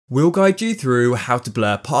We'll guide you through how to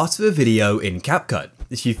blur part of a video in CapCut.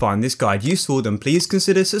 If you find this guide useful, then please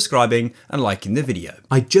consider subscribing and liking the video.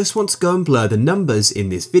 I just want to go and blur the numbers in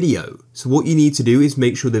this video. So what you need to do is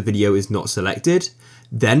make sure the video is not selected,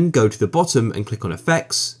 then go to the bottom and click on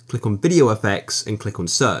Effects, click on Video Effects and click on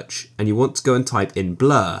Search. And you want to go and type in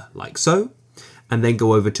blur, like so. And then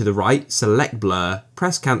go over to the right, select blur,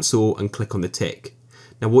 press cancel and click on the tick.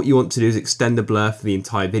 Now what you want to do is extend the blur for the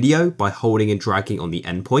entire video by holding and dragging on the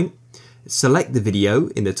endpoint. Select the video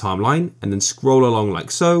in the timeline and then scroll along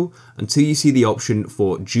like so until you see the option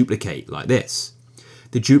for duplicate like this.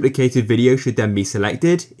 The duplicated video should then be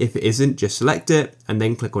selected. If it isn't, just select it and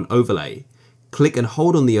then click on overlay. Click and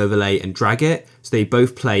hold on the overlay and drag it so they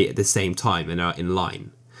both play at the same time and are in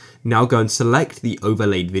line. Now go and select the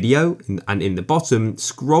overlaid video and in the bottom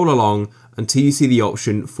scroll along until you see the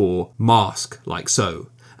option for mask like so.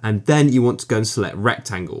 And then you want to go and select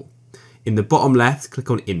rectangle. In the bottom left, click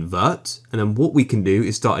on invert, and then what we can do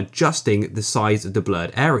is start adjusting the size of the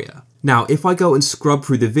blurred area. Now, if I go and scrub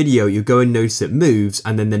through the video, you'll go and notice it moves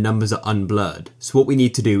and then the numbers are unblurred. So what we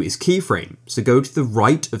need to do is keyframe. So go to the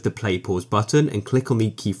right of the play pause button and click on the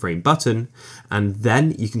keyframe button, and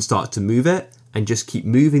then you can start to move it and just keep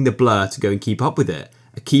moving the blur to go and keep up with it.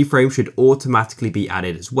 A keyframe should automatically be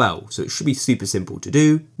added as well, so it should be super simple to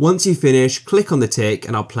do. Once you finish, click on the tick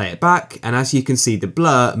and I'll play it back, and as you can see, the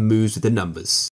blur moves with the numbers.